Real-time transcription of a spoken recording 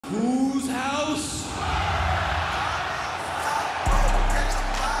Whose house?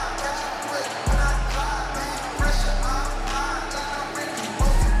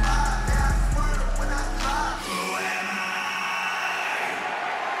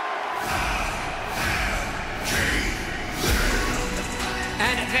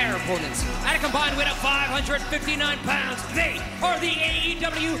 And their opponents, at a combined weight of 559 pounds, they are the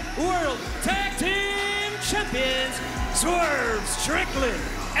AEW World Tag Team Champions, Swerve, Strickland,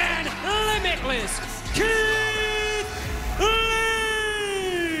 and Limitless, Keith Lee!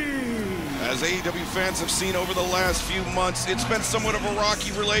 As AEW fans have seen over the last few months, it's been somewhat of a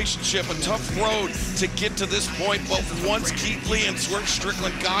rocky relationship, a tough road to get to this point, but once Keith Lee and Swerve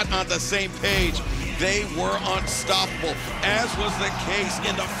Strickland got on the same page, they were unstoppable, as was the case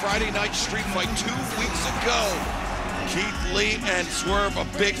in the Friday night street fight 2 weeks ago. Keith Lee and Swerve, a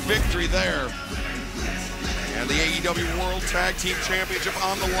big victory there. And the AEW World Tag Team Championship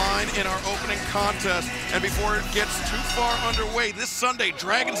on the line in our opening contest. And before it gets too far underway, this Sunday,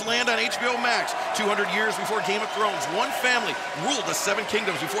 Dragons land on HBO Max. 200 years before Game of Thrones, one family ruled the 7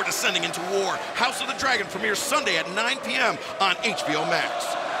 kingdoms before descending into war. House of the Dragon premieres Sunday at 9 p.m. on HBO Max.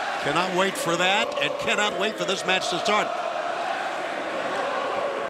 Cannot wait for that, and cannot wait for this match to start.